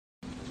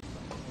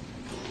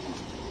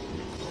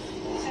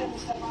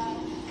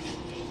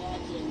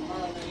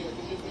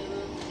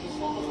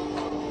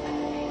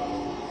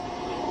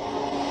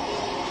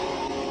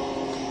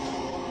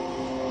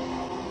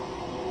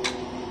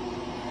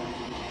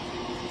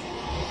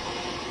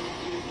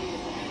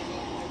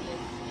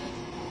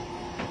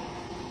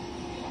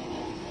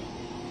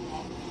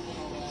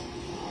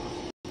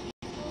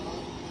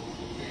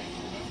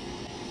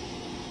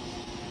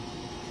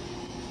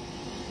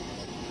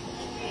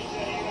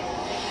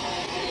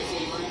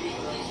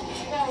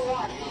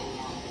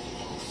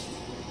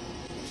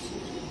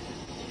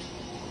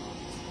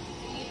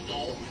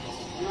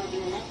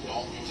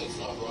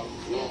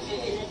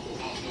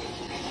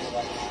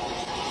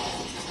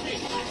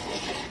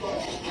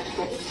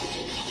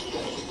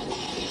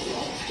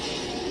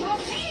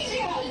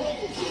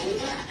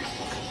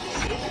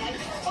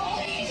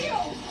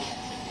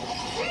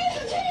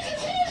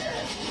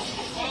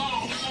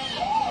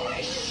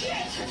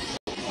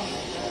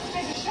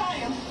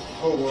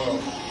Oh, wow.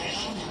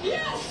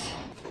 Yes!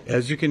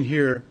 As you can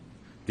hear,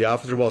 the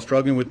officer, while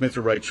struggling with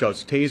Mr. Wright,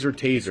 shouts, "Taser,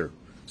 taser,"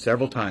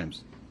 several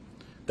times.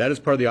 That is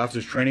part of the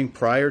officer's training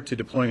prior to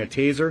deploying a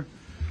taser,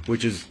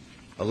 which is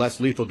a less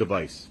lethal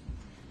device.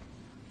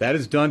 That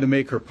is done to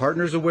make her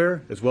partners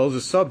aware, as well as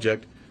the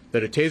subject,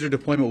 that a taser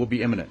deployment will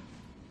be imminent.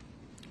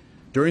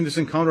 During this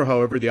encounter,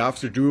 however, the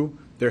officer drew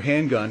their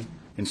handgun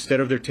instead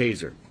of their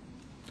taser.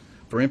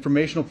 For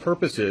informational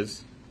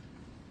purposes,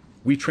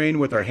 we train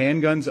with our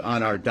handguns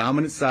on our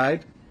dominant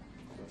side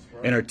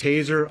and our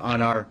taser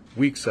on our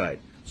weak side.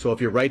 So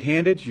if you're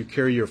right-handed, you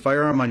carry your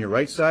firearm on your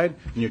right side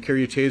and you carry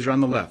your taser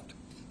on the left.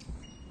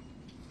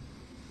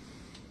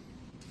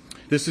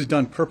 This is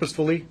done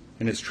purposefully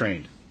and is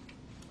trained.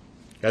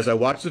 As I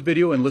watch the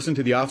video and listen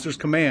to the officer's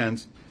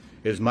commands,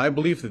 it is my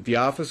belief that the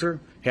officer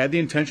had the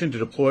intention to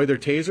deploy their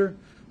taser,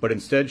 but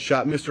instead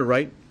shot Mr.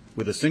 Wright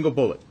with a single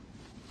bullet.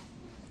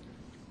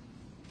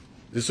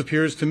 This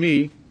appears to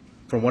me,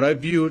 from what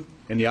I've viewed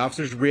and the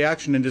officer's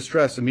reaction and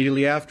distress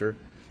immediately after,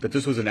 that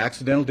this was an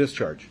accidental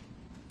discharge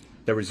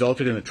that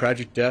resulted in the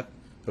tragic death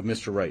of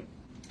Mr. Wright.